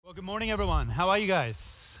Well, good morning, everyone. How are you guys?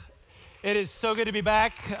 It is so good to be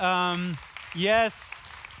back. Yes,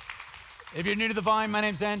 if you're new to the Vine, my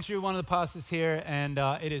name's Andrew, one of the pastors here, and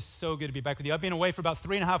it is so good to be back with you. I've been away for about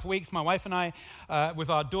 3.5 weeks. My wife and I, with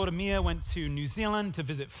our daughter Mia, went to New Zealand to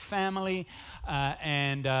visit family,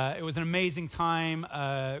 and it was an amazing time.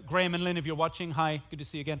 Graham and Lynn, if you're watching, hi, good to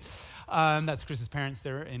see you again. That's Chris's parents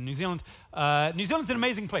there in New Zealand. New Zealand's an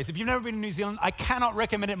amazing place. If you've never been to New Zealand, I cannot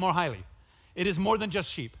recommend it more highly. It is more than just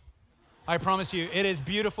sheep. I promise you, it is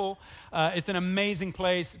beautiful. It's an amazing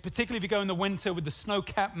place, particularly if you go in the winter with the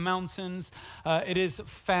snow-capped mountains. It is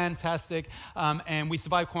fantastic, and we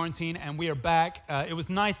survived quarantine, and we are back. It was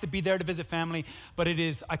nice to be there to visit family, but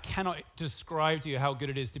I cannot describe to you how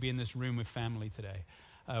good it is to be in this room with family today.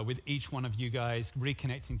 With each one of you guys,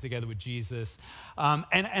 reconnecting together with Jesus.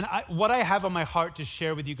 What I have on my heart to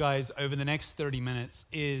share with you guys over the next 30 minutes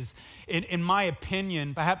is, in my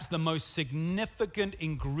opinion, perhaps the most significant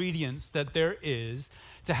ingredients that there is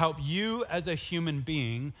to help you as a human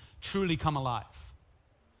being truly come alive.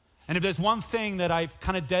 And if there's one thing that I've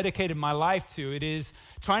kind of dedicated my life to, it is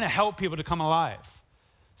trying to help people to come alive,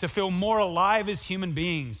 to feel more alive as human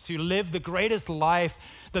beings, to live the greatest life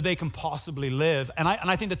that they can possibly live. And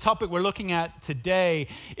I think the topic we're looking at today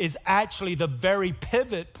is actually the very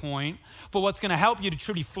pivot point for what's going to help you to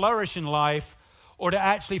truly flourish in life, or to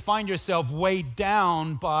actually find yourself weighed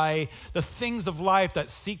down by the things of life that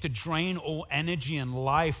seek to drain all energy and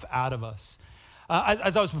life out of us.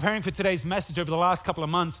 As I was preparing for today's message over the last couple of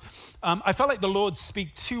months, I felt like the Lord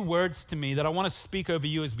speak two words to me that I want to speak over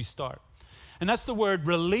you as we start. And that's the word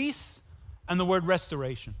release and the word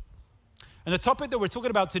restoration. And the topic that we're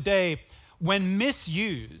talking about today, when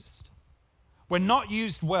misused, when not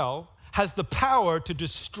used well, has the power to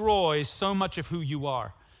destroy so much of who you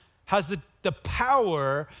are. Has the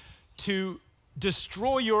power to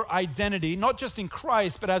destroy your identity, not just in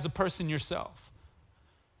Christ, but as a person yourself.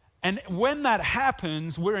 And when that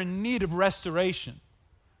happens, we're in need of restoration.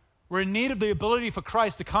 We're in need of the ability for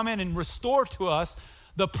Christ to come in and restore to us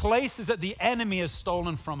the places that the enemy has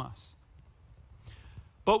stolen from us.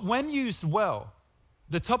 But when used well,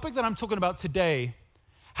 the topic that I'm talking about today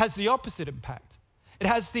has the opposite impact. It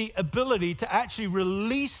has the ability to actually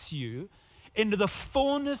release you into the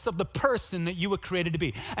fullness of the person that you were created to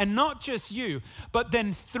be. And not just you, but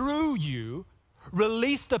then through you,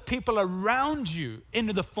 release the people around you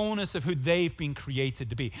into the fullness of who they've been created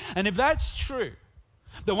to be. And if that's true,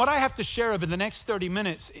 then what I have to share over the next 30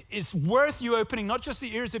 minutes is worth you opening not just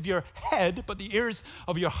the ears of your head, but the ears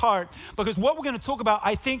of your heart. Because what we're going to talk about,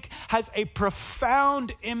 I think, has a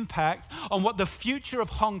profound impact on what the future of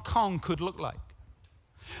Hong Kong could look like.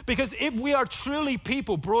 Because if we are truly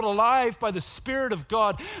people brought alive by the Spirit of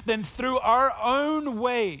God, then through our own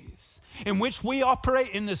ways in which we operate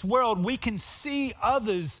in this world, we can see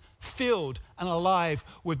others filled and alive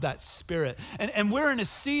with that Spirit. And we're in a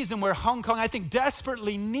season where Hong Kong, I think,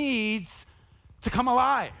 desperately needs to come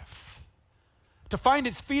alive, to find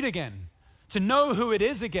its feet again, to know who it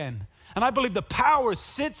is again. And I believe the power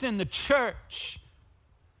sits in the church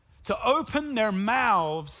to open their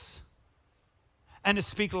mouths and to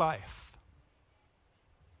speak life.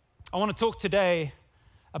 I want to talk today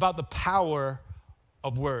about the power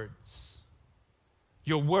of words.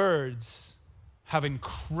 Your words have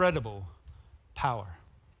incredible power.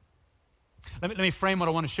 Let me frame what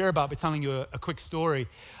I want to share about by telling you a quick story.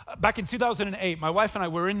 Back in 2008, my wife and I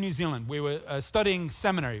were in New Zealand. We were studying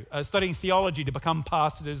seminary, studying theology to become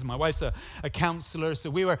pastors. My wife's a counselor, so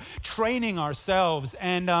we were training ourselves.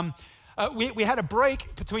 And we had a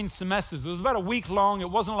break between semesters. It was about a week long. It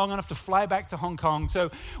wasn't long enough to fly back to Hong Kong.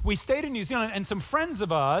 So we stayed in New Zealand, and some friends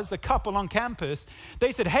of ours, a couple on campus,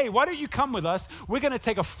 they said, hey, why don't you come with us? We're going to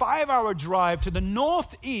take a 5-hour drive to the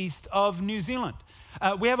northeast of New Zealand.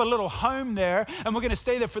 We have a little home there, and we're going to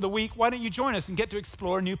stay there for the week. Why don't you join us and get to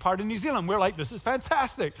explore a new part of New Zealand? We're like, this is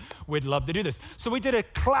fantastic. We'd love to do this. So we did a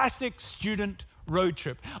classic student road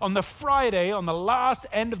trip. On the Friday, on the last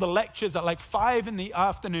end of the lectures at like 5 in the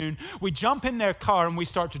afternoon, we jump in their car and we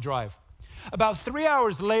start to drive. About 3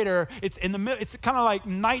 hours later, it's in the middle, it's kind of like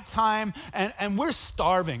nighttime, and we're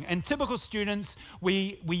starving. And typical students,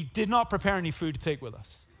 we did not prepare any food to take with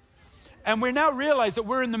us. And we now realize that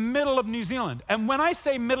we're in the middle of New Zealand. And when I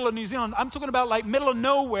say middle of New Zealand, I'm talking about like middle of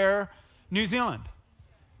nowhere, New Zealand.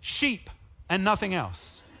 Sheep and nothing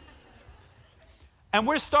else. And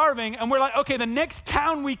we're starving, and we're like, okay, the next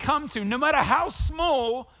town we come to, no matter how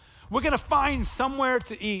small, We're going to find somewhere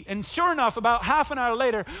to eat. And sure enough, about half an hour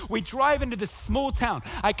later, we drive into this small town.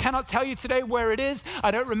 I cannot tell you today where it is. I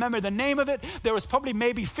don't remember the name of it. There was probably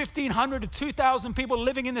maybe 1,500 to 2,000 people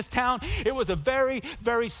living in this town. It was a very,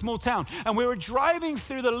 very small town. And we were driving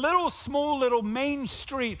through the small little main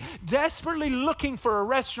street, desperately looking for a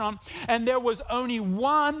restaurant. And there was only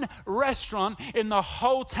one restaurant in the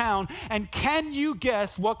whole town. And can you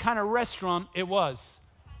guess what kind of restaurant it was?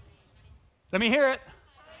 Let me hear it.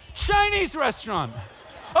 Chinese restaurant.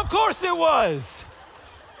 Of course it was.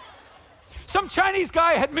 Some Chinese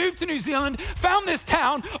guy had moved to New Zealand, found this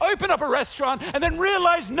town, opened up a restaurant, and then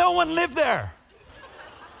realized no one lived there.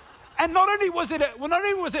 And not only was it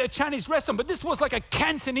a Chinese restaurant, but this was like a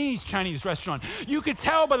Cantonese Chinese restaurant. You could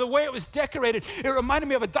tell by the way it was decorated. It reminded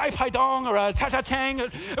me of a Dai Pai Dong or a Ta Ta Tang.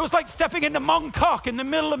 It was like stepping into Mong Kok in the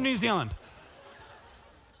middle of New Zealand.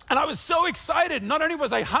 And I was so excited. Not only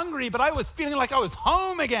was I hungry, but I was feeling like I was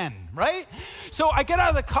home again, right? So I get out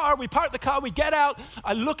of the car, we park the car, we get out,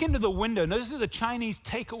 I look into the window. Now, this is a Chinese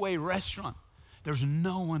takeaway restaurant. There's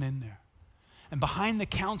no one in there. And behind the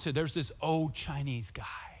counter, there's this old Chinese guy.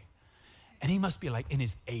 And he must be like in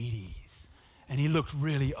his 80s. And he looked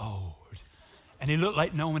really old. And he looked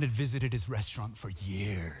like no one had visited his restaurant for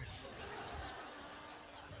years.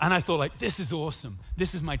 And I thought, like, this is awesome.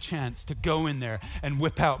 This is my chance to go in there and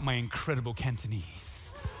whip out my incredible Cantonese.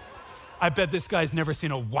 I bet this guy's never seen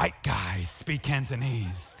a white guy speak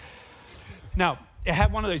Cantonese. Now, it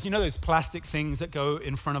had one of those, you know those plastic things that go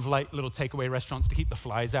in front of like little takeaway restaurants to keep the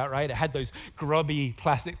flies out, right? It had those grubby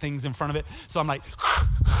plastic things in front of it. So I'm like,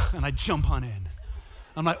 and I jump on in.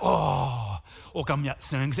 I'm like, oh, cảm nhận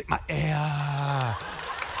sướng dịch my air.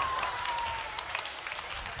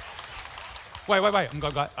 Wait, 唔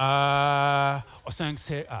該，我想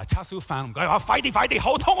食叉燒飯，唔該，快啲，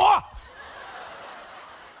好肚餓。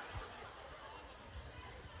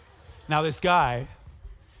Now this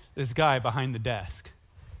guy behind the desk,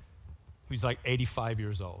 who's like 85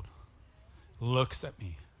 years old, looks at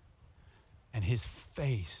me, and his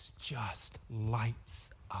face just lights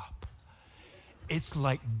up. It's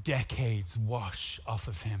like decades wash off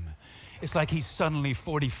of him. It's like he's suddenly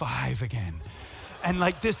 45 again. And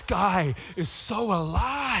like this guy is so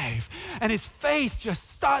alive, and his face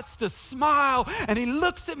just starts to smile, and he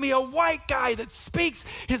looks at me, a white guy that speaks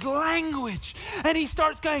his language, and he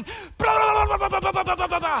starts going, blah, blah, blah, blah, blah, blah, blah,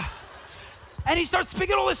 blah, blah. And he starts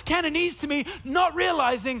speaking all this Cantonese to me, not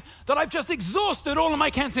realizing that I've just exhausted all of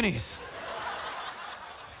my Cantonese.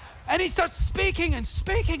 And he starts speaking and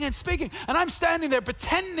speaking and speaking, and I'm standing there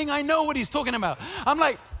pretending I know what he's talking about. I'm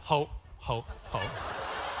like, ho.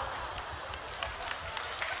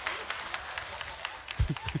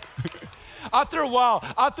 After a while,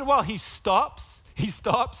 he stops,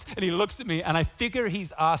 and he looks at me, and I figure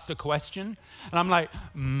he's asked a question, and I'm like,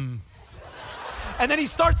 And then he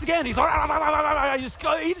starts again. He's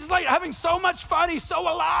like having so much fun. He's so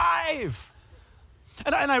alive.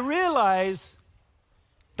 And I realize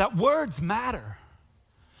that words matter.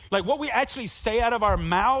 Like what we actually say out of our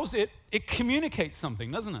mouths, it communicates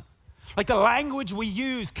something, doesn't it? Like the language we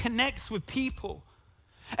use connects with people.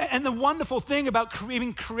 And the wonderful thing about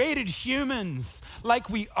being created humans like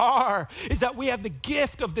we are is that we have the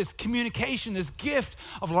gift of this communication, this gift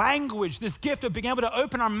of language, this gift of being able to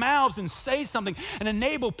open our mouths and say something and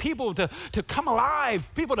enable people to come alive,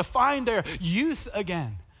 people to find their youth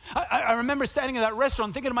again. I remember standing in that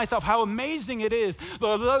restaurant thinking to myself how amazing it is,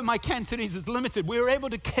 although my Cantonese is limited, we were able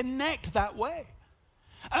to connect that way.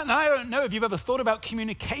 And I don't know if you've ever thought about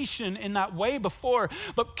communication in that way before,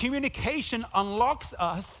 but communication unlocks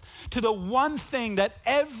us to the one thing that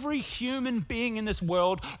every human being in this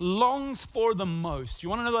world longs for the most. You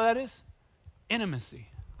want to know what that is? Intimacy,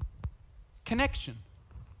 connection,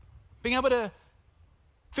 being able to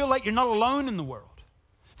feel like you're not alone in the world,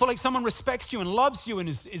 feel like someone respects you and loves you and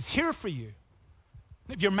is here for you.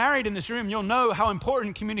 If you're married in this room, you'll know how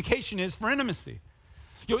important communication is for intimacy.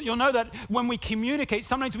 You'll know that when we communicate,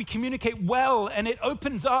 sometimes we communicate well, and it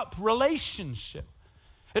opens up relationship.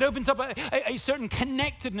 It opens up a certain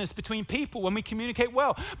connectedness between people when we communicate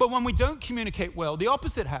well. But when we don't communicate well, the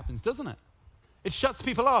opposite happens, doesn't it? It shuts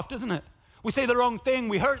people off, doesn't it? We say the wrong thing,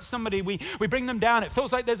 we hurt somebody, we bring them down. It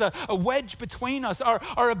feels like there's a wedge between us.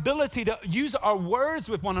 Our ability to use our words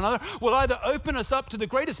with one another will either open us up to the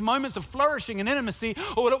greatest moments of flourishing and intimacy,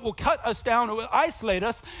 or it will cut us down, it will isolate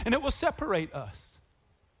us, and it will separate us.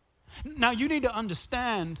 Now, you need to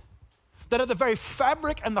understand that at the very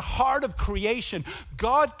fabric and the heart of creation,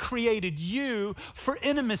 God created you for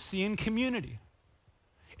intimacy and community.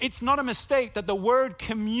 It's not a mistake that the word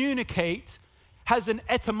communicate has an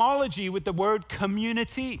etymology with the word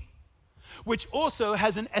community. which also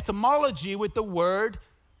has an etymology with the word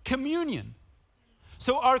communion.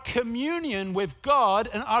 So our communion with God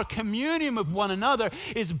and our communion with one another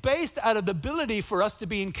is based out of the ability for us to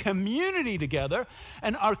be in community together,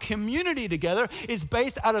 and our community together is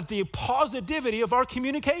based out of the positivity of our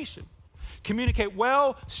communication. Communicate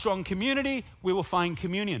well, strong community, we will find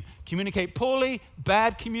communion. Communicate poorly,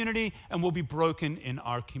 bad community, and we'll be broken in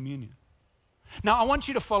our communion. Now, I want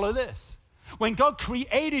you to follow this. When God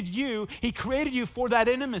created you, he created you for that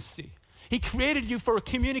intimacy. He created you for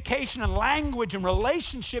communication and language and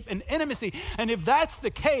relationship and intimacy. And if that's the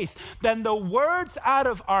case, then the words out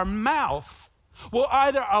of our mouth will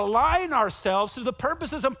either align ourselves to the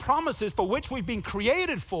purposes and promises for which we've been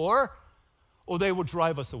created for, or they will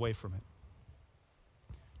drive us away from it.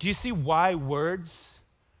 Do you see why words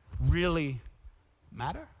really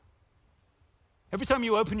matter? Every time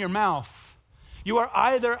you open your mouth, you are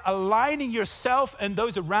either aligning yourself and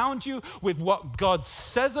those around you with what God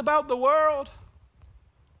says about the world,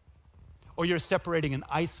 or you're separating and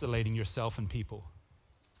isolating yourself and people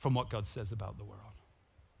from what God says about the world.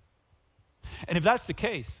 And if that's the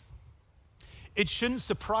case, it shouldn't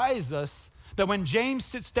surprise us that when James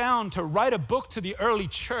sits down to write a book to the early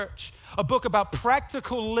church, a book about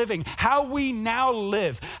practical living, how we now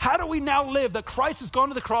live. How do we now live that Christ has gone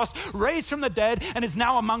to the cross, raised from the dead, and is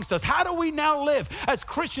now amongst us? How do we now live as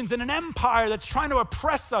Christians in an empire that's trying to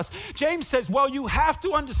oppress us? James says, well, you have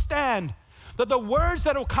to understand that the words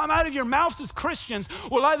that will come out of your mouths as Christians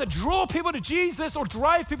will either draw people to Jesus or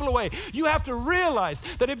drive people away. You have to realize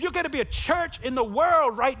that if you're going to be a church in the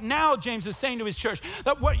world right now, James is saying to his church,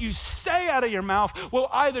 that what you say out of your mouth will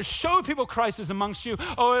either show people Christ is amongst you,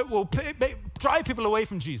 or it will drive people away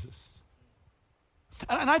from Jesus.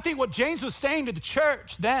 And I think what James was saying to the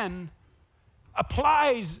church then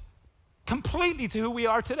applies completely to who we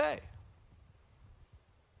are today.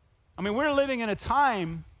 I mean, we're living in a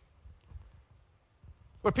time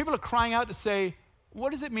where people are crying out to say,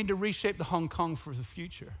 what does it mean to reshape the Hong Kong for the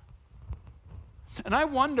future? And I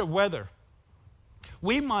wonder whether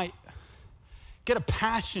we might get a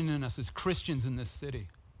passion in us as Christians in this city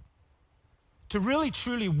to really,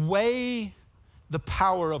 truly weigh the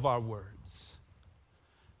power of our words.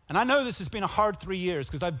 And I know this has been a hard 3 years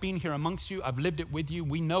because I've been here amongst you, I've lived it with you,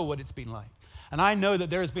 we know what it's been like. And I know that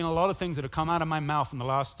there has been a lot of things that have come out of my mouth in the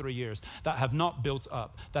last 3 years that have not built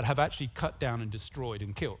up, that have actually cut down and destroyed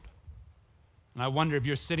and killed. And I wonder if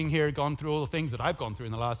you're sitting here, gone through all the things that I've gone through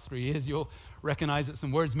in the last 3 years, you'll recognize that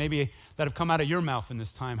some words maybe that have come out of your mouth in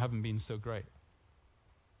this time haven't been so great.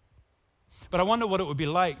 But I wonder what it would be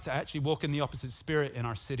like to actually walk in the opposite spirit in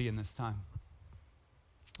our city in this time.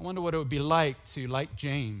 I wonder what it would be like to, like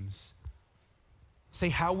James, say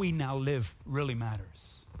how we now live really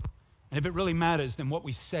matters. And if it really matters, then what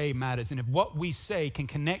we say matters. And if what we say can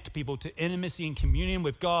connect people to intimacy and communion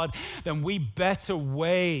with God, then we better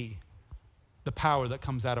weigh the power that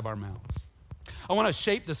comes out of our mouths. I want to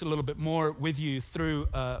shape this a little bit more with you through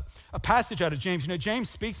a passage out of James. You know, James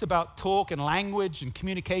speaks about talk and language and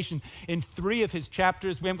communication in 3 of his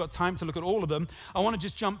chapters. We haven't got time to look at all of them. I want to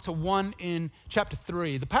just jump to one in chapter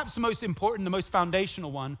 3, perhaps the most important, the most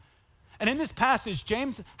foundational one. And in this passage,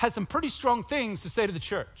 James has some pretty strong things to say to the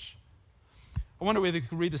church. I wonder whether we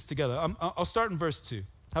could read this together. I'll start in verse 2.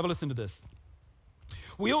 Have a listen to this.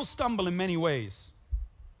 We all stumble in many ways.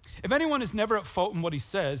 If anyone is never at fault in what he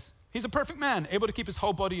says, he's a perfect man, able to keep his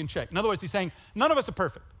whole body in check. In other words, he's saying, none of us are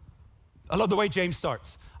perfect. I love the way James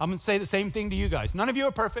starts. I'm going to say the same thing to you guys. None of you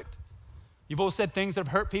are perfect. You've all said things that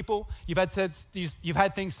have hurt people. You've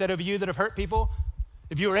had things said of you that have hurt people.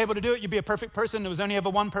 If you were able to do it, you'd be a perfect person. There was only ever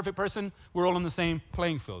one perfect person. We're all on the same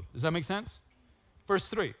playing field. Does that make sense? Verse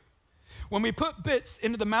 3. When we put bits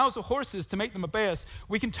into the mouths of horses to make them obey us,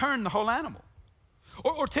 we can turn the whole animal.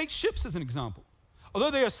 Or take ships as an example.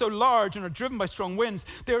 Although they are so large and are driven by strong winds,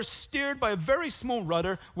 they are steered by a very small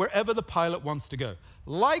rudder wherever the pilot wants to go.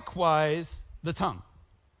 Likewise, the tongue.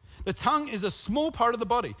 The tongue is a small part of the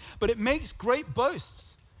body, but it makes great boasts.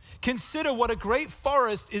 Consider what a great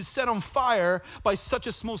forest is set on fire by such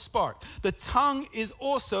a small spark. The tongue is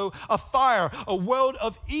also a fire, a world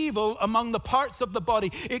of evil among the parts of the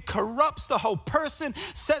body. It corrupts the whole person,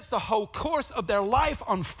 sets the whole course of their life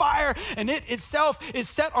on fire, and it itself is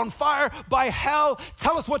set on fire by hell.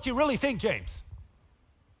 Tell us what you really think, James.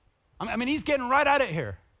 I mean, he's getting right at it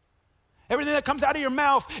here. Everything that comes out of your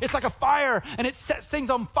mouth, it's like a fire, and it sets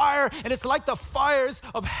things on fire, and it's like the fires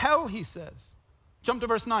of hell, he says. Jump to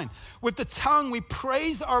verse 9. With the tongue we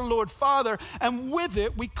praise our Lord Father, and with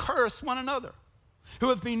it we curse one another, who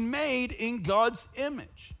have been made in God's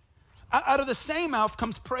image. Out of the same mouth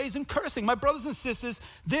comes praise and cursing. My brothers and sisters,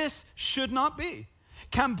 this should not be.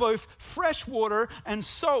 can both fresh water and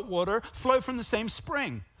salt water flow from the same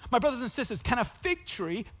spring? My brothers and sisters, can a fig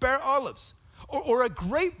tree bear olives? Or a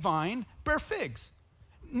grapevine bear figs?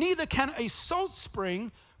 Neither can a salt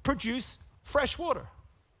spring produce fresh water.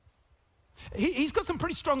 He's got some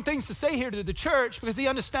pretty strong things to say here to the church because he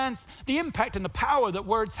understands the impact and the power that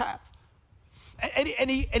words have. And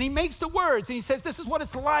he makes the words and he says, this is what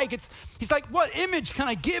it's like. He's like, what image can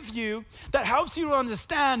I give you that helps you to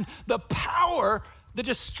understand the power, the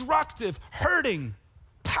destructive, hurting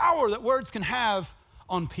power that words can have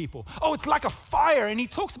on people? Oh, it's like a fire. And he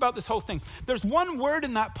talks about this whole thing. There's one word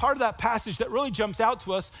in that part of that passage that really jumps out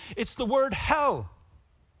to us. It's the word hell.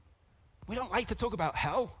 We don't like to talk about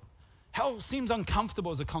hell. Hell seems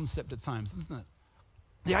uncomfortable as a concept at times, doesn't it?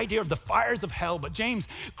 The idea of the fires of hell, but James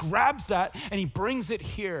grabs that and he brings it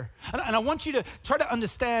here. And I want you to try to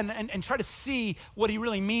understand and try to see what he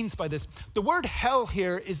really means by this. The word hell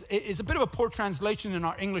here is a bit of a poor translation in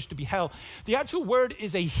our English to be hell. The actual word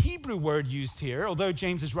is a Hebrew word used here, although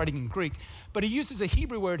James is writing in Greek, but he uses a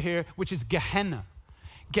Hebrew word here, which is Gehenna.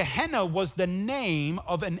 Gehenna was the name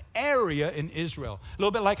of an area in Israel. A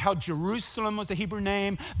little bit like how Jerusalem was the Hebrew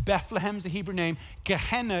name, Bethlehem's the Hebrew name.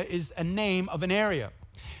 Gehenna is a name of an area.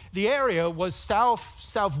 The area was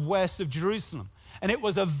southwest of Jerusalem, and it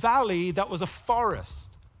was a valley that was a forest.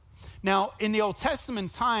 Now, in the Old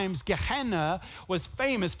Testament times, Gehenna was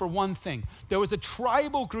famous for one thing. There was a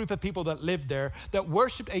tribal group of people that lived there that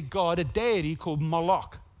worshiped a god, a deity called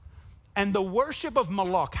Moloch. And the worship of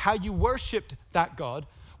Moloch, how you worshiped that god,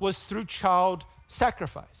 was through child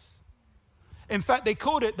sacrifice. In fact, they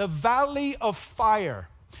called it the Valley of Fire.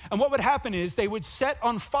 And what would happen is they would set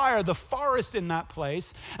on fire the forest in that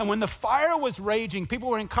place. And when the fire was raging, people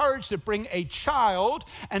were encouraged to bring a child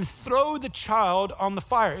and throw the child on the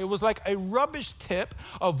fire. It was like a rubbish tip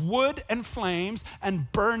of wood and flames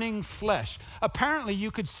and burning flesh. Apparently,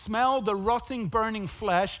 you could smell the rotting, burning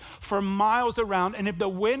flesh for miles around. And if the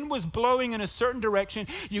wind was blowing in a certain direction,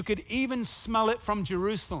 you could even smell it from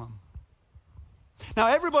Jerusalem. Now,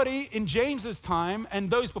 everybody in James's time and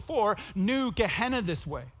those before knew Gehenna this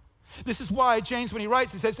way. This is why James, when he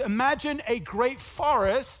writes, he says, imagine a great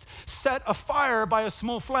forest set afire by a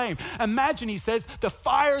small flame. Imagine, he says, the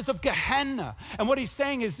fires of Gehenna. And what he's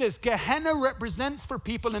saying is this: Gehenna represents for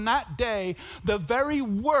people in that day the very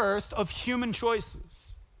worst of human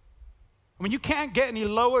choices. I mean, you can't get any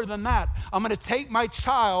lower than that. I'm going to take my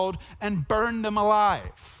child and burn them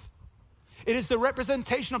alive. It is the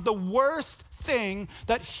representation of the worst thing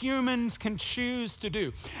that humans can choose to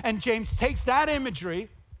do. And James takes that imagery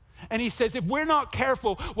and he says, if we're not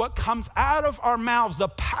careful, what comes out of our mouths, the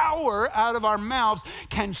power out of our mouths,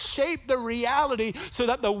 can shape the reality so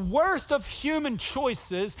that the worst of human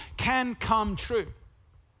choices can come true.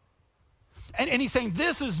 And he's saying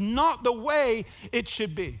this is not the way it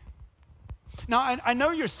should be. Now, I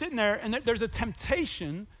know you're sitting there and there's a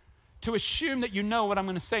temptation to assume that you know what I'm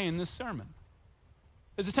going to say in this sermon.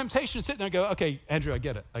 There's a temptation to sit there and go, okay, Andrew, I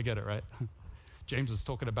get it, right? James is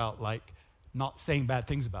talking about like not saying bad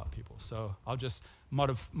things about people. So I'll just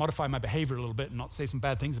modify my behavior a little bit and not say some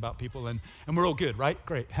bad things about people and we're all good, right?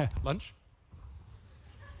 Great. Lunch?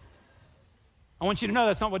 I want you to know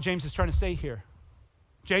that's not what James is trying to say here.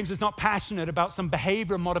 James is not passionate about some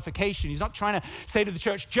behavior modification. He's not trying to say to the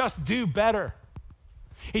church, just do better.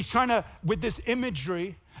 He's trying to, with this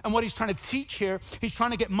imagery, and what he's trying to teach here, he's trying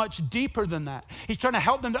to get much deeper than that. He's trying to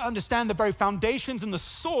help them to understand the very foundations and the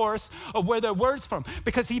source of where their words from.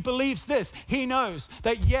 Because he believes this. He knows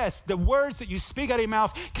that yes, the words that you speak out of your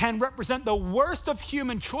mouth can represent the worst of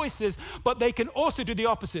human choices, but they can also do the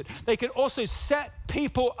opposite. They can also set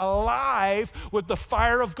people alive with the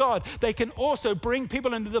fire of God. They can also bring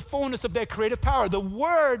people into the fullness of their creative power. The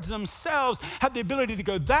words themselves have the ability to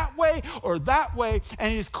go that way or that way.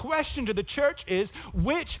 And his question to the church is,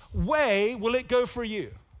 which way will it go for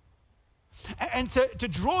you? And to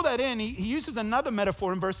draw that in, he uses another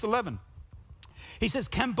metaphor in verse 11. He says,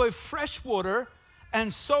 can both fresh water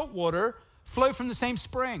and salt water flow from the same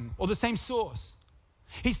spring or the same source?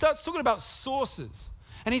 He starts talking about sources.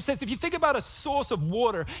 And he says, if you think about a source of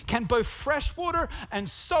water, can both fresh water and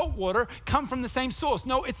salt water come from the same source?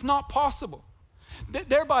 No, it's not possible.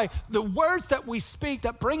 Thereby, the words that we speak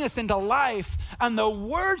that bring us into life and the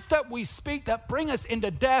words that we speak that bring us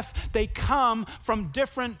into death, they come from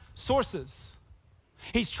different sources.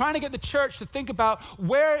 He's trying to get the church to think about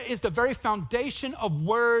where is the very foundation of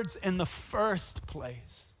words in the first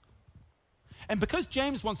place. And because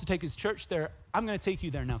James wants to take his church there, I'm going to take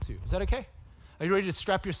you there now too. Is that okay? Are you ready to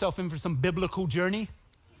strap yourself in for some biblical journey?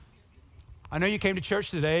 I know you came to church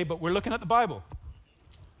today, but we're looking at the Bible.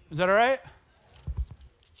 Is that all right?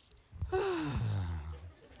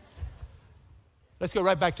 Let's go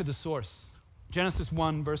right back to the source. Genesis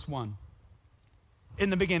 1, verse 1.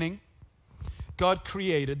 In the beginning, God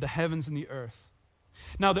created the heavens and the earth.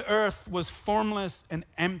 Now the earth was formless and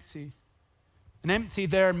empty. And empty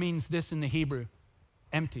there means this in the Hebrew,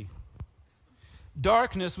 empty.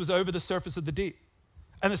 Darkness was over the surface of the deep,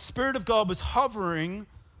 and the Spirit of God was hovering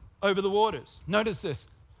over the waters. Notice this.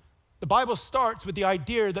 The Bible starts with the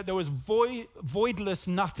idea that there was voidless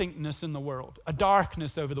nothingness in the world, a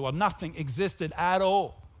darkness over the world. Nothing existed at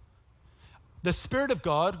all. The Spirit of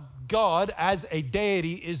God, God as a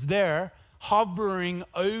deity, is there hovering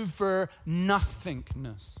over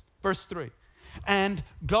nothingness. Verse 3. And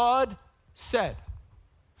God said,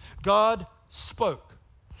 God spoke,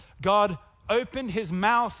 God opened his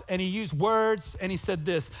mouth and he used words and he said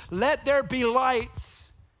this, let there be lights,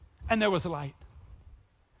 and there was a light.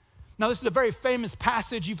 Now this is a very famous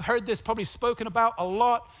passage. You've heard this probably spoken about a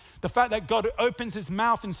lot. The fact that God opens his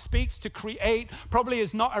mouth and speaks to create probably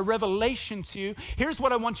is not a revelation to you. Here's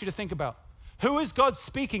what I want you to think about. Who is God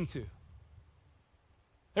speaking to?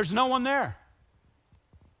 There's no one there.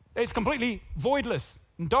 It's completely voidless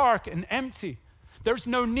and dark and empty. There's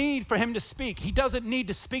no need for him to speak. He doesn't need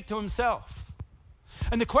to speak to himself.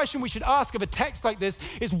 And the question we should ask of a text like this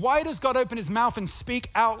is, why does God open his mouth and speak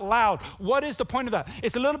out loud? What is the point of that?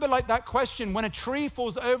 It's a little bit like that question, when a tree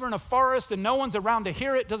falls over in a forest and no one's around to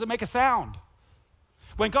hear it, does it make a sound?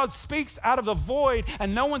 When God speaks out of the void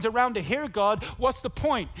and no one's around to hear God, what's the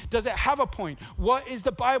point? Does it have a point? What is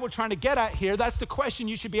the Bible trying to get at here? That's the question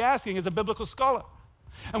you should be asking as a biblical scholar.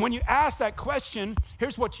 And when you ask that question,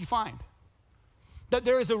 here's what you find. That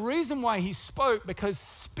there is a reason why he spoke, because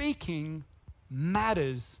speaking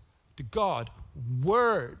matters to God.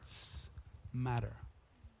 Words matter.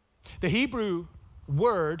 The Hebrew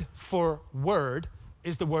word for word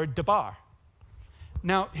is the word dabar.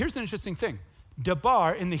 Now, here's an interesting thing.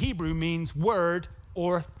 Dabar in the Hebrew means word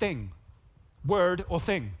or thing. Word or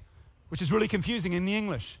thing, which is really confusing in the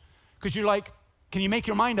English. Because you're like, can you make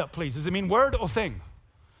your mind up, please? Does it mean word or thing?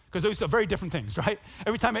 Because those are very different things, right?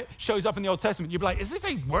 Every time it shows up in the Old Testament, you'll be like, is this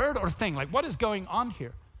a word or a thing? Like, what is going on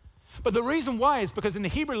here? But the reason why is because in the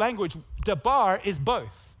Hebrew language, dabar is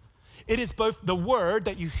both. It is both the word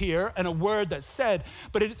that you hear and a word that's said,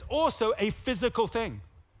 but it is also a physical thing.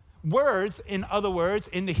 Words, in other words,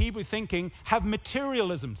 in the Hebrew thinking, have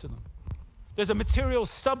materialism to them. There's a material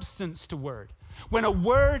substance to word. When a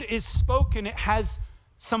word is spoken, it has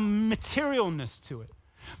some materialness to it.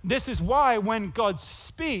 This is why when God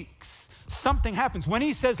speaks, something happens. When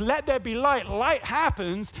he says, let there be light, light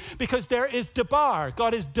happens because there is dabar.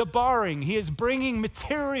 God is dabaring. He is bringing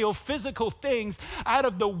material, physical things out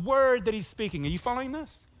of the word that he's speaking. Are you following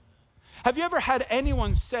this? Have you ever had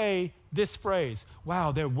anyone say this phrase,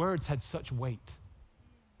 wow, their words had such weight?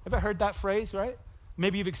 Ever heard that phrase, right?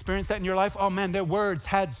 Maybe you've experienced that in your life. Oh man, their words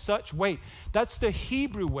had such weight. That's the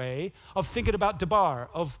Hebrew way of thinking about dabar,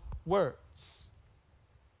 of words.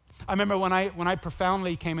 I remember when I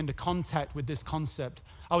profoundly came into contact with this concept,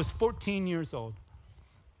 I was 14 years old.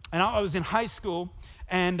 And I was in high school,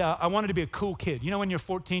 and I wanted to be a cool kid. You know, when you're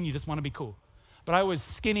 14, you just want to be cool. But I was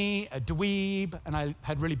skinny, a dweeb, and I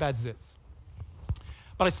had really bad zits.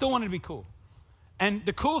 But I still wanted to be cool. And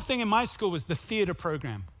the cool thing in my school was the theater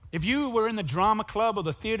program. If you were in the drama club or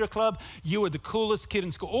the theater club, you were the coolest kid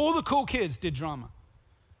in school. All the cool kids did drama.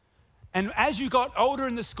 And as you got older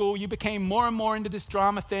in the school, you became more and more into this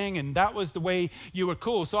drama thing, and that was the way you were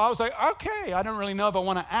cool. So I was like, okay, I don't really know if I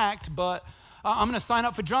want to act, but I'm going to sign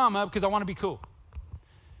up for drama because I want to be cool.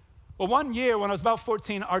 Well, one year when I was about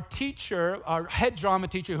 14, our teacher, our head drama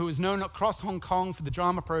teacher, who was known across Hong Kong for the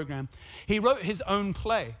drama program, he wrote his own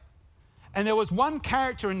play. And there was one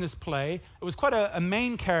character in this play, it was quite a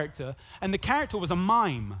main character, and the character was a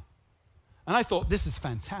mime. And I thought, this is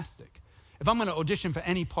fantastic. If I'm going to audition for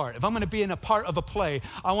any part, if I'm going to be in a part of a play,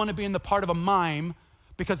 I want to be in the part of a mime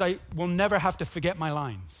because I will never have to forget my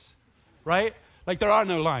lines, right? Like there are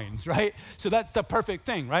no lines, right? So that's the perfect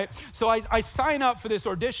thing, right? So I sign up for this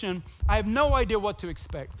audition. I have no idea what to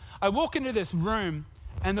expect. I walk into this room,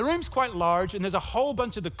 and the room's quite large, and there's a whole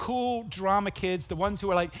bunch of the cool drama kids, the ones who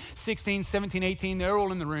are like 16, 17, 18, they're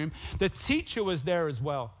all in the room. The teacher was there as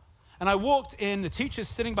well. And I walked in, the teacher's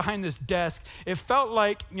sitting behind this desk. It felt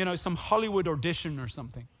like, you know, some Hollywood audition or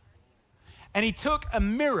something. And he took a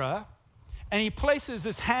mirror and he places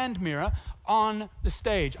this hand mirror on the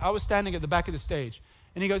stage. I was standing at the back of the stage.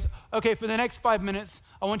 And he goes, okay, for the next 5 minutes,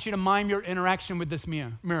 I want you to mime your interaction with this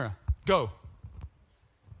mirror. Go.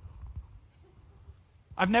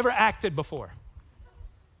 I've never acted before.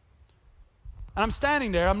 And I'm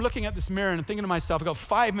standing there, I'm looking at this mirror and I'm thinking to myself, I go,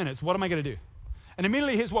 5 minutes, what am I going to do? And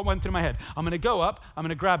immediately here's what went through my head. I'm going to go up, I'm going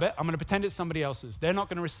to grab it, I'm going to pretend it's somebody else's. They're not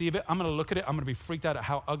going to receive it. I'm going to look at it. I'm going to be freaked out at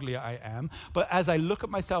how ugly I am. But as I look at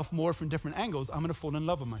myself more from different angles, I'm going to fall in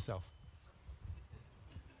love with myself.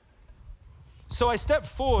 So I stepped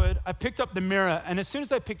forward, I picked up the mirror, and as soon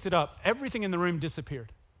as I picked it up, everything in the room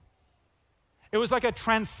disappeared. It was like a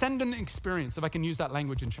transcendent experience, if I can use that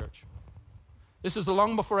language in church. This was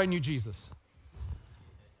long before I knew Jesus.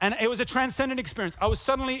 And it was a transcendent experience. I was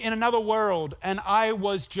suddenly in another world, and I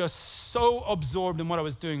was just so absorbed in what I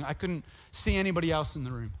was doing, I couldn't see anybody else in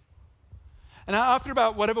the room. And after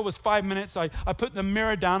about whatever was 5 minutes, I put the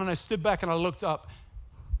mirror down, and I stood back, and I looked up.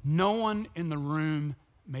 No one in the room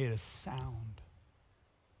made a sound.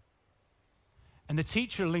 And the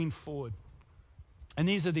teacher leaned forward, and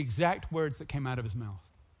these are the exact words that came out of his mouth.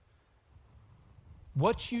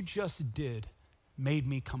 What you just did made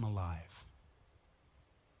me come alive.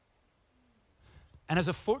 And as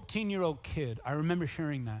a 14-year-old kid, I remember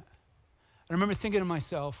hearing that. I remember thinking to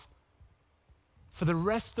myself, for the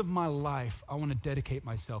rest of my life, I want to dedicate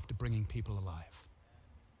myself to bringing people alive.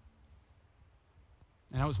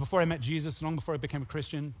 And that was before I met Jesus, long before I became a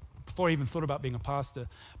Christian, before I even thought about being a pastor.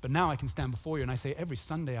 But now I can stand before you and I say, every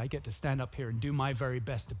Sunday I get to stand up here and do my very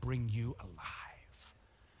best to bring you alive.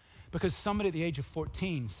 Because somebody at the age of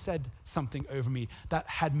 14 said something over me that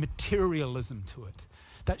had materialism to it,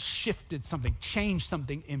 that shifted something, changed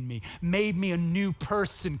something in me, made me a new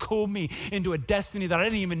person, called me into a destiny that I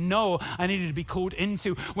didn't even know I needed to be called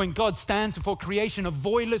into. When God stands before creation, a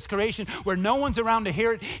voidless creation where no one's around to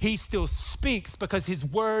hear it, he still speaks because his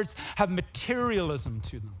words have materialism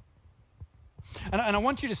to them. And I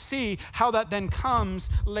want you to see how that then comes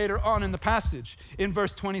later on in the passage, in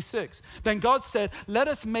verse 26. Then God said, let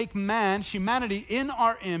us make man, humanity, in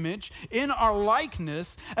our image, in our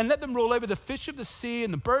likeness, and let them rule over the fish of the sea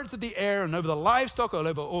and the birds of the air and over the livestock, all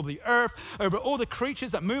over all the earth, over all the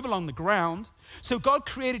creatures that move along the ground. So God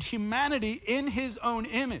created humanity in his own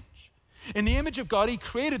image. In the image of God, he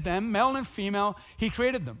created them, male and female, he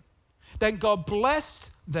created them. Then God blessed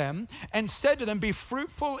them and said to them, be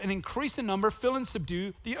fruitful and increase in number, fill and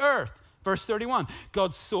subdue the earth. Verse 31,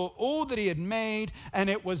 God saw all that he had made and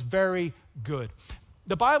it was very good.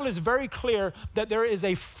 The Bible is very clear that there is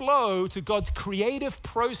a flow to God's creative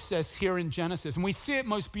process here in Genesis. And we see it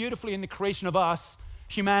most beautifully in the creation of us,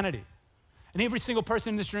 humanity. And every single person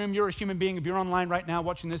in this room, you're a human being. If you're online right now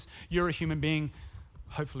watching this, you're a human being.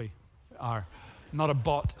 Hopefully are, not a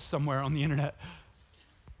bot somewhere on the internet.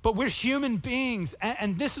 But we're human beings,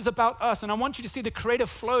 and this is about us. And I want you to see the creative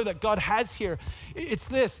flow that God has here. It's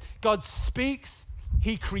this: God speaks,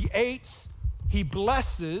 he creates, he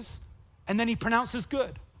blesses, and then he pronounces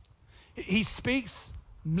good. He speaks,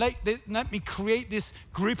 let me create this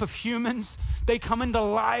group of humans. They come into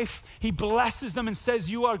life. He blesses them and says,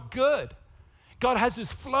 you are good. God has this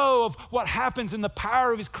flow of what happens in the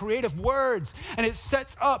power of his creative words, and it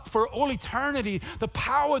sets up for all eternity the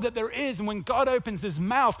power that there is. And when God opens his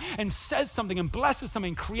mouth and says something and blesses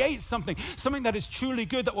something, creates something that is truly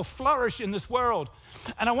good that will flourish in this world.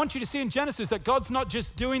 And I want you to see in Genesis that God's not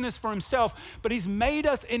just doing this for himself, but he's made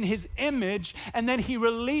us in his image, and then he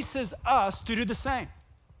releases us to do the same.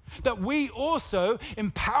 That we also,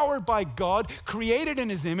 empowered by God, created in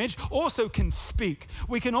his image, also can speak.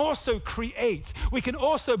 We can also create. We can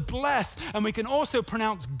also bless, and we can also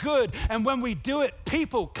pronounce good. And when we do it,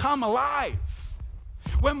 people come alive.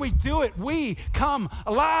 When we do it, we come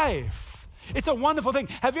alive. It's a wonderful thing.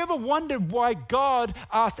 Have you ever wondered why God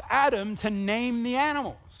asked Adam to name the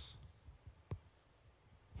animals?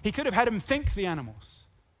 He could have had him think the animals,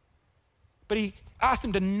 but he asked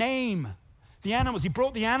him to name the animals. He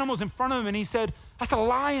brought the animals in front of him and he said, that's a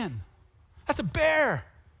lion, that's a bear,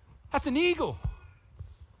 that's an eagle.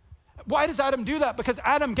 Why does Adam do that? Because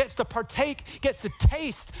Adam gets to partake, gets to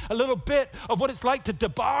taste a little bit of what it's like to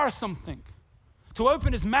debar something, to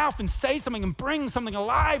open his mouth and say something and bring something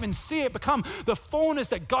alive and see it become the fullness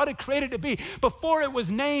that God had created it to be. Before it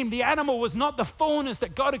was named, the animal was not the fullness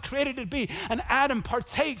that God had created it to be. And Adam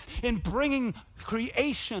partakes in bringing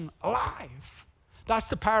creation alive. That's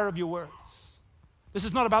the power of your words. This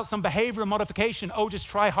is not about some behavioral modification. Oh, just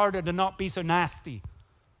try harder to not be so nasty.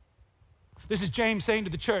 This is James saying to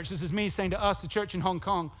the church, this is me saying to us, the church in Hong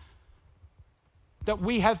Kong, that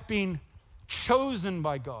we have been chosen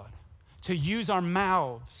by God to use our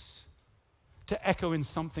mouths to echo in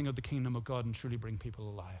something of the kingdom of God and truly bring people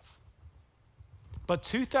alive. But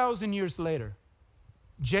 2,000 years later,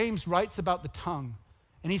 James writes about the tongue,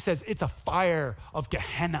 and he says, it's a fire of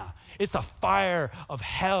Gehenna. It's a fire of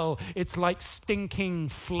hell. It's like stinking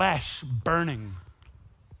flesh burning.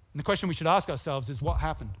 And the question we should ask ourselves is, what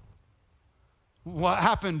happened? what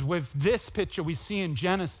happened with this picture we see in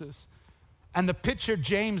Genesis and the picture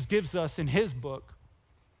James gives us in his book,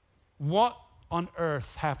 what on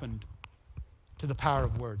earth happened to the power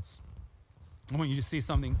of words? I want you to see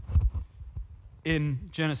something in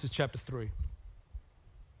Genesis chapter 3.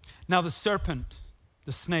 Now the serpent,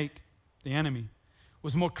 the snake, the enemy,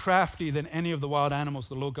 was more crafty than any of the wild animals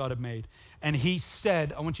the Lord God had made. And he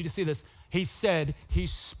said, I want you to see this, he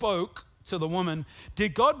spoke to the woman,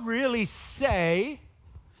 did God really speak,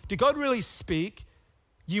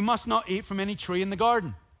 you must not eat from any tree in the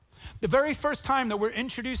garden? The very first time that we're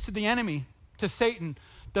introduced to the enemy, to Satan,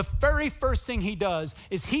 the very first thing he does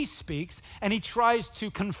is he speaks and he tries to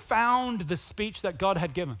confound the speech that God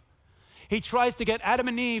had given. He tries to get Adam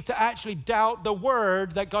and Eve to actually doubt the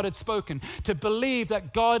word that God had spoken, to believe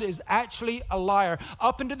that God is actually a liar.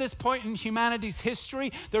 Up until this point in humanity's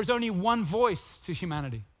history, there's only one voice to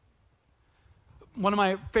humanity. One of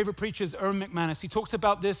my favorite preachers, Erwin McManus, he talks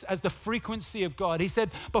about this as the frequency of God. He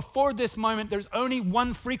said, before this moment, there's only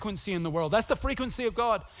one frequency in the world. That's the frequency of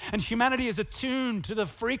God. And humanity is attuned to the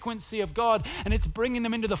frequency of God, and it's bringing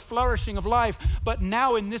them into the flourishing of life. But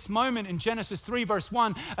now in this moment, in Genesis 3, verse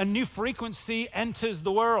 1, a new frequency enters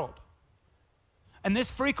the world. And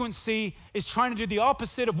this frequency is trying to do the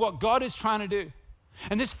opposite of what God is trying to do.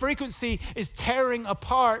 And this frequency is tearing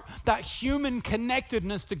apart that human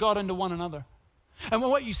connectedness to God and to one another. And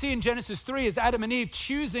what you see in Genesis 3 is Adam and Eve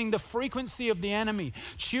choosing the frequency of the enemy,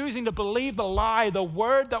 choosing to believe the lie, the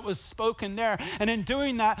word that was spoken there. And in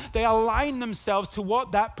doing that, they align themselves to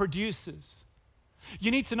what that produces.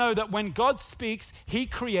 You need to know that when God speaks, he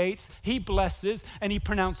creates, he blesses, and he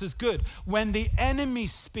pronounces good. When the enemy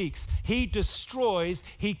speaks, he destroys,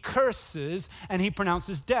 he curses, and he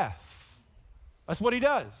pronounces death. That's what he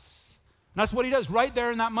does. And that's what he does right there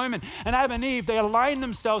in that moment. And Adam and Eve, they align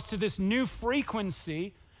themselves to this new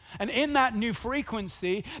frequency. And in that new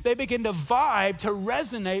frequency, they begin to vibe, to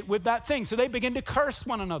resonate with that thing. So they begin to curse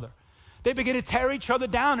one another. They begin to tear each other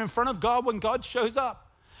down in front of God when God shows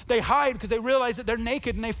up. They hide because they realize that they're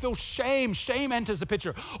naked and they feel shame. Shame enters the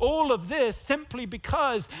picture. All of this simply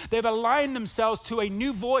because they've aligned themselves to a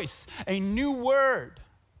new voice, a new word.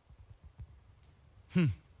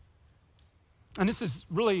 And this is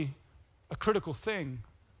really a critical thing.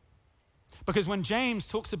 Because when James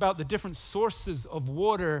talks about the different sources of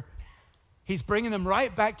water, he's bringing them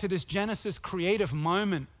right back to this Genesis creative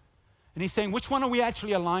moment. And he's saying, which one are we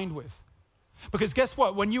actually aligned with? Because guess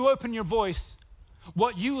what? When you open your voice,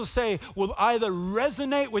 what you will say will either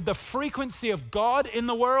resonate with the frequency of God in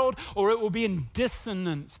the world, or it will be in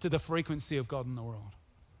dissonance to the frequency of God in the world.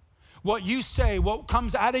 What you say, what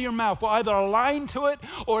comes out of your mouth will either align to it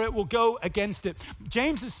or it will go against it.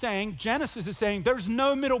 James is saying, Genesis is saying, there's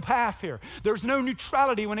no middle path here. There's no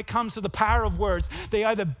neutrality when it comes to the power of words. They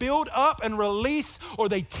either build up and release or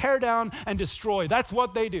they tear down and destroy. That's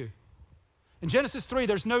what they do. In Genesis 3,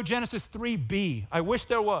 there's no Genesis 3b. I wish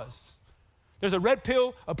there was. There's a red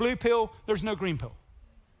pill, a blue pill, there's no green pill.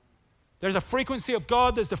 There's a frequency of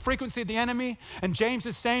God, there's the frequency of the enemy, and James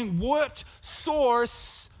is saying, what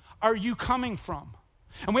source are you coming from?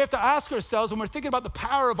 And we have to ask ourselves when we're thinking about the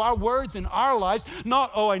power of our words in our lives,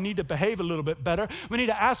 not, oh, I need to behave a little bit better. We need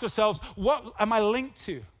to ask ourselves, what am I linked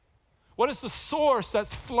to? What is the source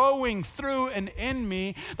that's flowing through and in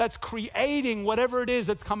me that's creating whatever it is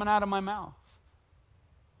that's coming out of my mouth?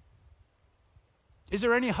 Is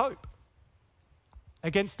there any hope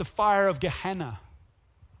against the fire of Gehenna?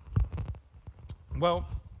 Well,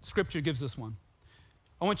 Scripture gives us one.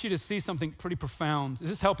 I want you to see something pretty profound. Is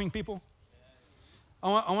this helping people?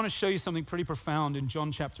 Yes. I want to show you something pretty profound in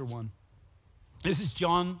John chapter 1. This is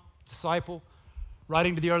John, disciple,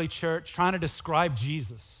 writing to the early church, trying to describe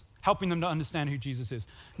Jesus, helping them to understand who Jesus is.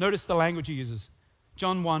 Notice the language he uses.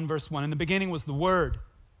 John 1, verse 1. In the beginning was the Word,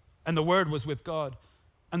 and the Word was with God,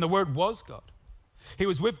 and the Word was God. He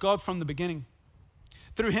was with God from the beginning.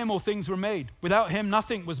 Through him all things were made. Without him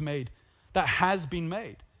nothing was made that has been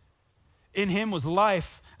made. In him was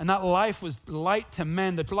life, and that life was light to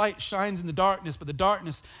men. The light shines in the darkness, but the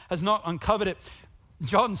darkness has not uncovered it.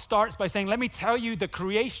 John starts by saying, let me tell you the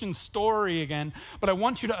creation story again, but I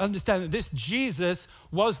want you to understand that this Jesus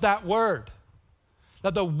was that word.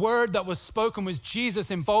 That the word that was spoken was Jesus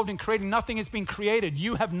involved in creating. Nothing has been created.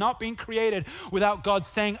 You have not been created without God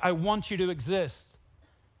saying, I want you to exist.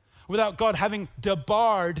 Without God having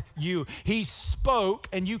debarred you. He spoke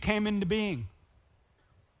and you came into being.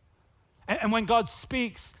 And when God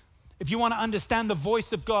speaks, if you want to understand the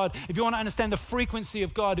voice of God, if you want to understand the frequency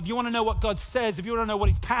of God, if you want to know what God says, if you want to know what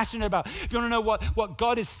he's passionate about, if you want to know what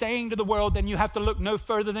God is saying to the world, then you have to look no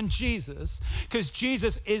further than Jesus, because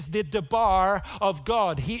Jesus is the Debar of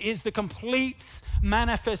God. He is the complete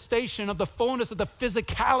manifestation of the fullness of the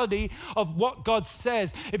physicality of what God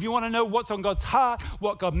says. If you want to know what's on God's heart,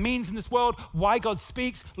 what God means in this world, why God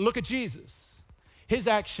speaks, look at Jesus. His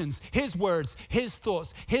actions, his words, his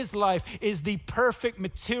thoughts, his life is the perfect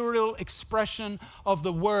material expression of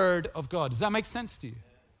the word of God. Does that make sense to you?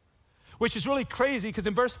 Which is really crazy, because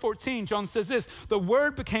in verse 14, John says this: the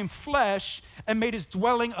word became flesh and made his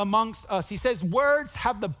dwelling amongst us. He says words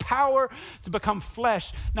have the power to become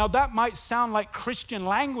flesh. Now that might sound like Christian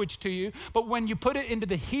language to you, but when you put it into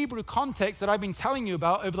the Hebrew context that I've been telling you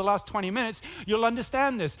about over the last 20 minutes, you'll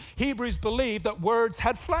understand this. Hebrews believed that words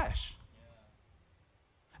had flesh.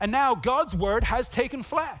 And now God's word has taken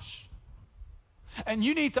flesh. And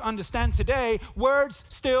you need to understand today, words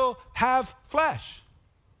still have flesh.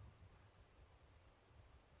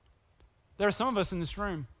 There are some of us in this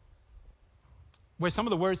room where some of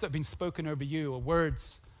the words that have been spoken over you are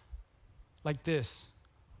words like this: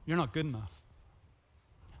 you're not good enough.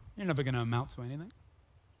 You're never going to amount to anything. And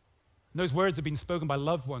those words have been spoken by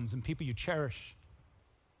loved ones and people you cherish.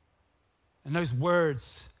 And those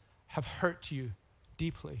words have hurt you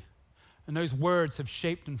deeply. And those words have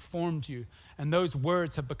shaped and formed you. And those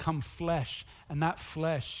words have become flesh. And that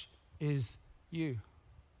flesh is you.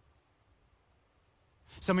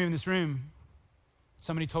 Some of you in this room,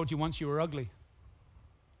 somebody told you once you were ugly.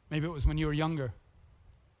 Maybe it was when you were younger.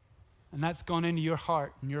 And that's gone into your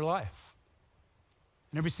heart and your life.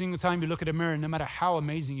 And every single time you look at a mirror, no matter how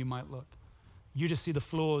amazing you might look, you just see the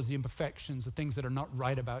flaws, the imperfections, the things that are not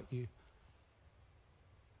right about you.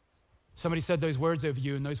 Somebody said those words over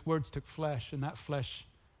you, and those words took flesh, and that flesh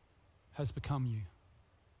has become you.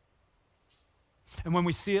 And when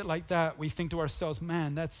we see it like that, we think to ourselves,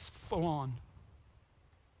 man, that's full on.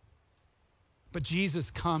 But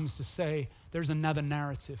Jesus comes to say, there's another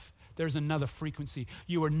narrative. There's another frequency.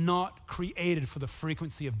 You are not created for the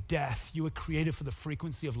frequency of death. You were created for the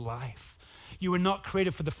frequency of life. You were not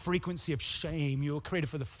created for the frequency of shame. You were created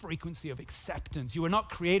for the frequency of acceptance. You were not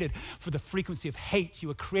created for the frequency of hate. You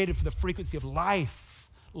were created for the frequency of life,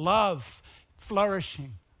 love,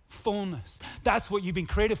 flourishing, fullness. That's what you've been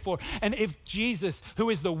created for. And if Jesus, who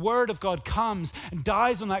is the Word of God, comes and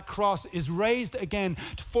dies on that cross, is raised again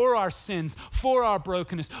for our sins, for our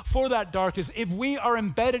brokenness, for that darkness, if we are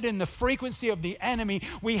embedded in the frequency of the enemy,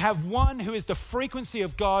 we have one who is the frequency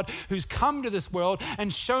of God, who's come to this world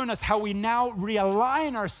and shown us how we now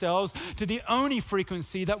realign ourselves to the only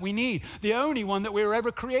frequency that we need, the only one that we were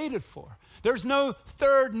ever created for. There's no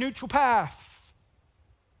third neutral path.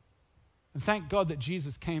 And thank God that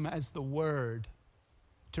Jesus came as the Word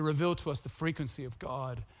to reveal to us the frequency of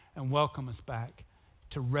God and welcome us back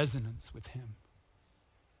to resonance with Him.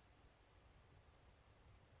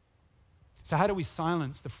 So how do we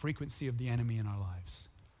silence the frequency of the enemy in our lives?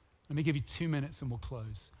 Let me give you 2 minutes and we'll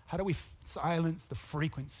close. How do we silence the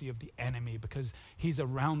frequency of the enemy? Because he's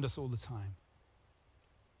around us all the time.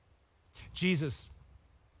 Jesus,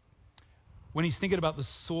 when he's thinking about the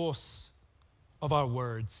source of our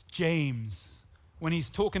words, James, when he's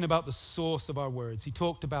talking about the source of our words, he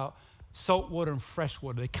talked about salt water and fresh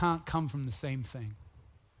water. They can't come from the same thing.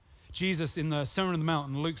 Jesus, in the Sermon on the Mount,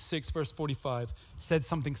 in Luke 6, verse 45, said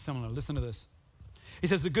something similar. Listen to this. He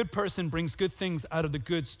says, the good person brings good things out of the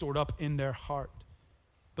good stored up in their heart.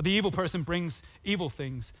 But the evil person brings evil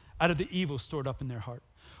things out of the evil stored up in their heart.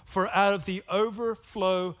 For out of the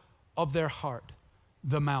overflow of their heart,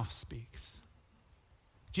 the mouth speaks.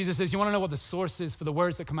 Jesus says, you want to know what the source is for the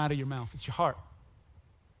words that come out of your mouth? It's your heart.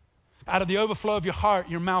 Out of the overflow of your heart,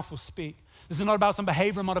 your mouth will speak. This is not about some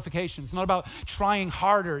behavior modification. It's not about trying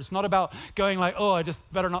harder. It's not about going like, oh, I just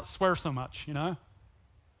better not swear so much, you know?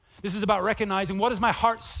 This is about recognizing, what is my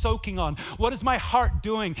heart soaking on? What is my heart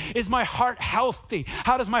doing? Is my heart healthy?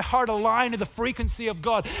 How does my heart align to the frequency of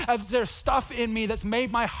God? Is there stuff in me that's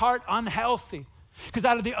made my heart unhealthy? Because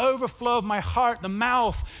out of the overflow of my heart, the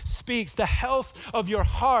mouth speaks. The health of your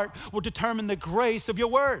heart will determine the grace of your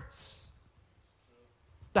words.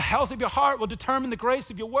 The health of your heart will determine the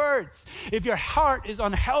grace of your words. If your heart is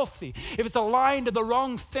unhealthy, if it's aligned to the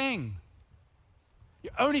wrong thing,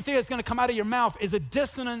 the only thing that's going to come out of your mouth is a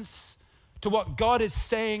dissonance to what God is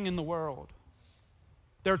saying in the world.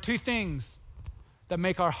 There are two things that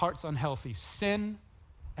make our hearts unhealthy: sin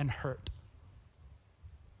and hurt.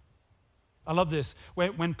 I love this.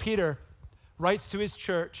 When Peter writes to his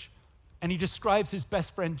church and he describes his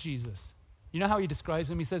best friend Jesus, you know how he describes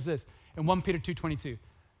him? He says this in 1 Peter 2:22.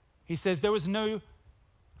 He says, there was no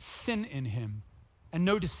sin in him, and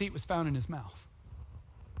no deceit was found in his mouth.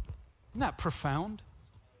 Isn't that profound?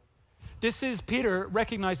 This is Peter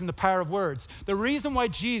recognizing the power of words. The reason why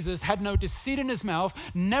Jesus had no deceit in his mouth,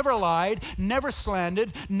 never lied, never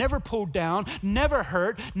slandered, never pulled down, never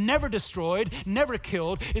hurt, never destroyed, never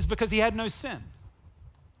killed, is because he had no sin.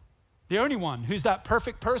 The only one who's that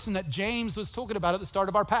perfect person that James was talking about at the start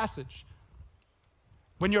of our passage.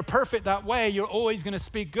 When you're perfect that way, you're always going to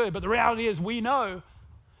speak good. But the reality is we know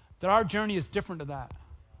that our journey is different to that.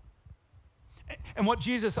 And what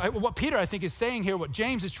Peter, I think, is saying here, what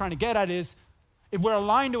James is trying to get at is, if we're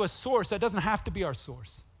aligned to a source, that doesn't have to be our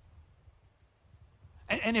source.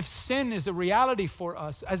 And if sin is a reality for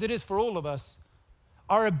us, as it is for all of us,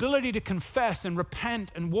 our ability to confess and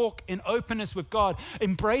repent and walk in openness with God,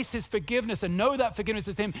 embrace his forgiveness and know that forgiveness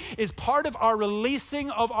is him, is part of our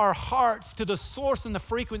releasing of our hearts to the source and the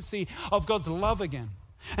frequency of God's love again.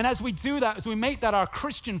 And as we do that, as we make that our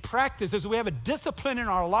Christian practice, as we have a discipline in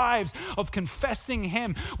our lives of confessing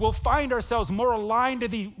him, we'll find ourselves more aligned to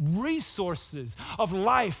the resources of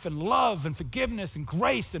life and love and forgiveness and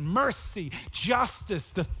grace and mercy,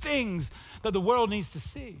 justice, the things that the world needs to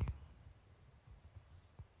see.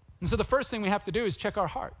 And so the first thing we have to do is check our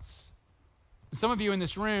hearts. Some of you in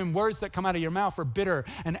this room, words that come out of your mouth are bitter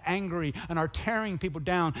and angry and are tearing people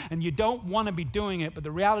down, and you don't want to be doing it, but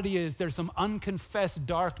the reality is there's some unconfessed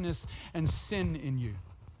darkness and sin in you.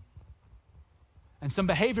 And some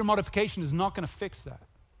behavior modification is not going to fix that.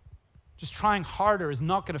 Just trying harder is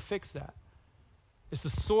not going to fix that. It's the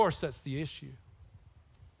source that's the issue.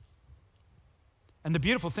 And the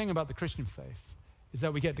beautiful thing about the Christian faith is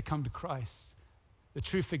that we get to come to Christ, the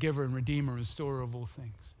true forgiver and redeemer and restorer of all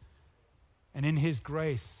things. And in his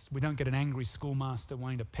grace, we don't get an angry schoolmaster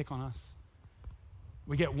wanting to pick on us.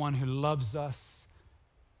 We get one who loves us,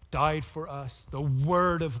 died for us, the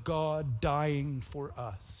Word of God dying for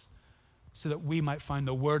us, so that we might find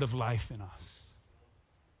the word of life in us.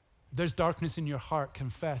 If there's darkness in your heart,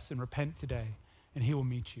 confess and repent today, and he will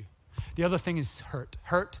meet you. The other thing is hurt.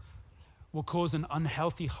 Hurt will cause an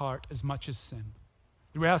unhealthy heart as much as sin.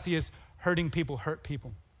 The reality is hurting people hurt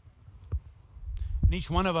people. And each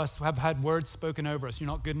one of us have had words spoken over us. You're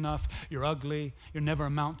not good enough. You're ugly. You'll never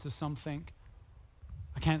amount to something.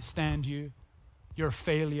 I can't stand you. You're a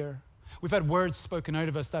failure. We've had words spoken out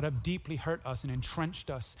of us that have deeply hurt us and entrenched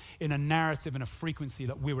us in a narrative and a frequency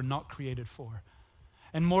that we were not created for.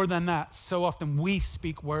 And more than that, so often we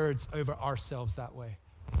speak words over ourselves that way.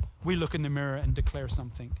 We look in the mirror and declare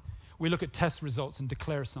something. We look at test results and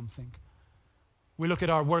declare something. We look at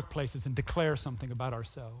our workplaces and declare something about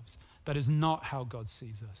ourselves. That is not how God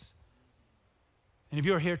sees us. And if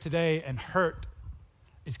you're here today and hurt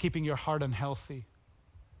is keeping your heart unhealthy,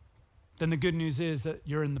 then the good news is that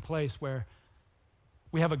you're in the place where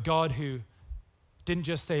we have a God who didn't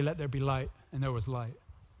just say, let there be light, and there was light,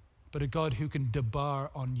 but a God who can debar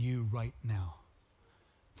on you right now.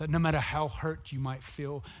 That no matter how hurt you might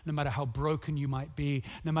feel, no matter how broken you might be,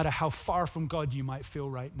 no matter how far from God you might feel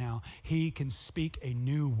right now, he can speak a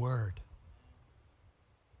new word.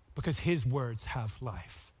 Because his words have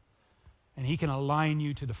life. And he can align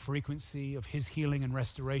you to the frequency of his healing and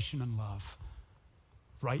restoration and love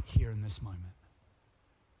right here in this moment.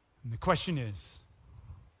 And the question is,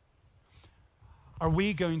 are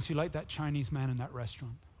we going to, like that Chinese man in that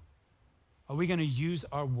restaurant, are we going to use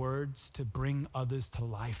our words to bring others to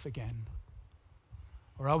life again?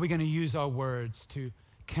 Or are we going to use our words to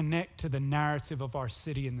connect to the narrative of our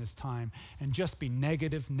city in this time and just be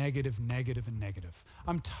negative, negative, negative, and negative?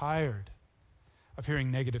 I'm tired of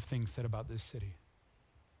hearing negative things said about this city.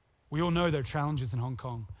 We all know there are challenges in Hong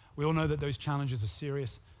Kong. We all know that those challenges are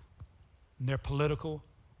serious, and they're political,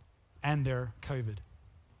 and they're COVID.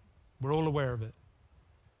 We're all aware of it.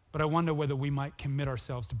 But I wonder whether we might commit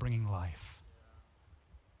ourselves to bringing life.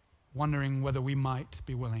 Wondering whether we might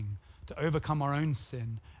be willing to overcome our own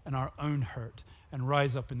sin and our own hurt and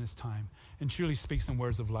rise up in this time and truly speak some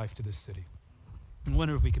words of life to this city. I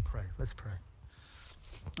wonder if we could pray. Let's pray.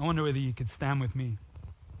 I wonder whether you could stand with me,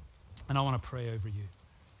 and I want to pray over you.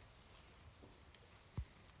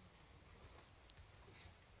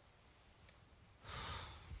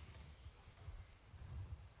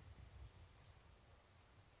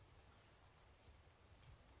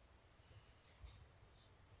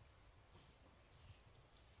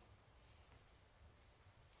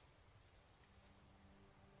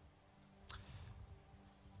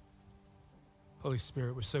 Holy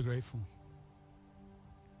Spirit, we're so grateful.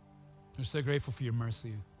 We're so grateful for your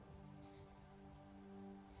mercy.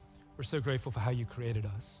 We're so grateful for how you created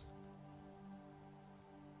us.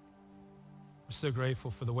 We're so grateful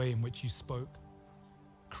for the way in which you spoke,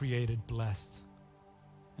 created, blessed,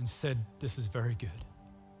 and said, this is very good.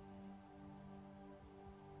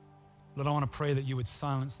 Lord, I want to pray that you would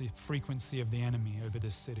silence the frequency of the enemy over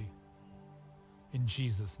this city. In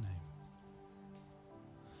Jesus' name.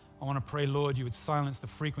 I want to pray, Lord, you would silence the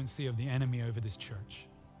frequency of the enemy over this church.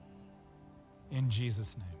 In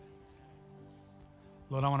Jesus' name.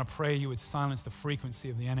 Lord, I want to pray you would silence the frequency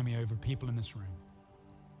of the enemy over people in this room.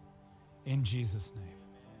 In Jesus' name.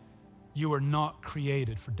 You were not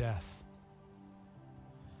created for death.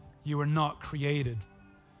 You were not created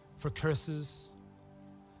for curses,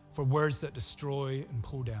 for words that destroy and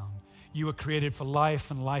pull down. You were created for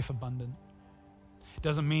life and life abundant. It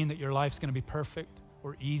doesn't mean that your life's going to be perfect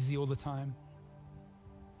or easy all the time.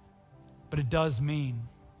 But it does mean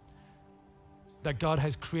that God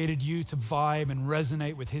has created you to vibe and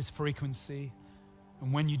resonate with his frequency.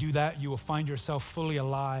 And when you do that, you will find yourself fully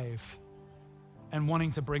alive and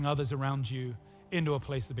wanting to bring others around you into a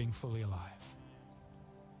place of being fully alive.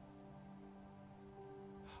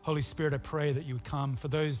 Holy Spirit, I pray that you would come for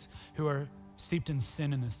those who are steeped in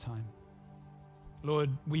sin in this time. Lord,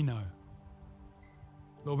 we know.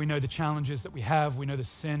 Lord, we know the challenges that we have. We know the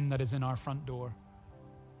sin that is in our front door,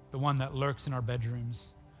 the one that lurks in our bedrooms,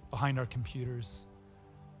 behind our computers,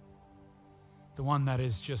 the one that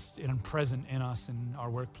is just present in us in our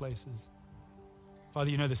workplaces. Father,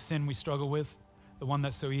 you know the sin we struggle with, the one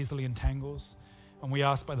that so easily entangles. And we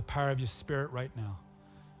ask by the power of your Spirit right now,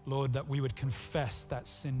 Lord, that we would confess that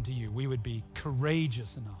sin to you. We would be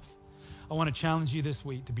courageous enough. I want to challenge you this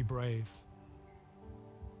week to be brave.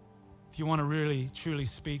 If you want to really, truly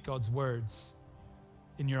speak God's words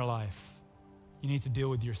in your life, you need to deal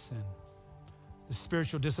with your sin. The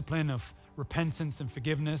spiritual discipline of repentance and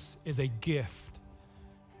forgiveness is a gift.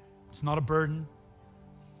 It's not a burden.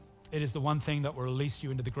 It is the one thing that will release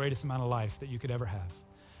you into the greatest amount of life that you could ever have.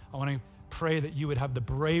 I want to pray that you would have the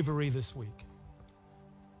bravery this week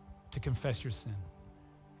to confess your sin.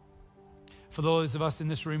 For those of us in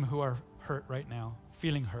this room who are hurt right now,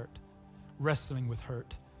 feeling hurt, wrestling with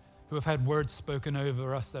hurt, who have had words spoken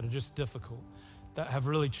over us that are just difficult, that have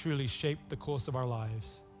really truly shaped the course of our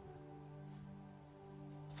lives.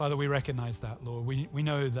 Father, we recognize that, Lord. We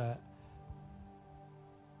know that.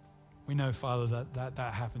 We know, Father, that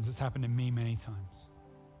happens. It's happened to me many times.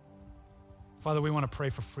 Father, we want to pray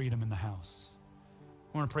for freedom in the house.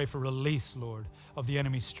 We want to pray for release, Lord, of the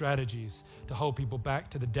enemy's strategies to hold people back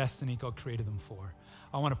to the destiny God created them for.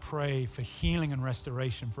 I want to pray for healing and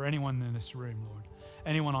restoration for anyone in this room, Lord.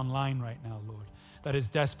 Anyone online right now, Lord, that is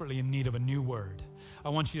desperately in need of a new word. I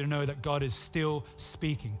want you to know that God is still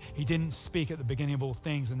speaking. He didn't speak at the beginning of all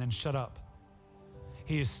things and then shut up.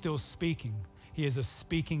 He is still speaking. He is a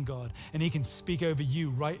speaking God, and he can speak over you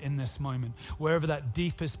right in this moment. Wherever that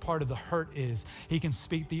deepest part of the hurt is, he can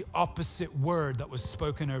speak the opposite word that was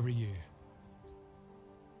spoken over you.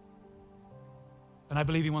 And I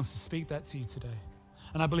believe he wants to speak that to you today.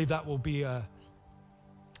 And I believe that will be a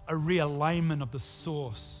realignment of the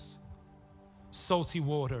source, salty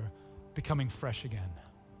water becoming fresh again.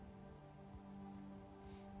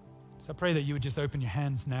 So I pray that you would just open your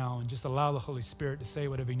hands now and just allow the Holy Spirit to say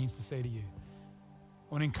whatever he needs to say to you.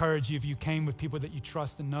 I want to encourage you, if you came with people that you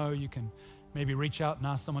trust and know, you can maybe reach out and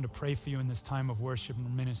ask someone to pray for you in this time of worship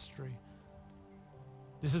and ministry.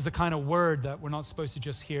 This is the kind of word that we're not supposed to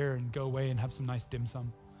just hear and go away and have some nice dim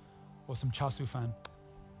sum or some cha su fan.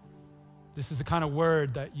 This is the kind of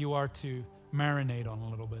word that you are to marinate on a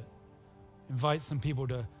little bit. Invite some people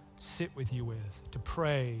to sit with you with, to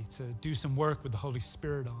pray, to do some work with the Holy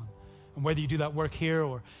Spirit on. And whether you do that work here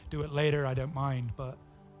or do it later, I don't mind, but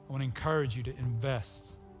I want to encourage you to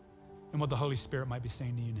invest in what the Holy Spirit might be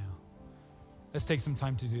saying to you now. Let's take some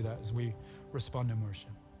time to do that as we respond in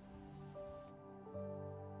worship.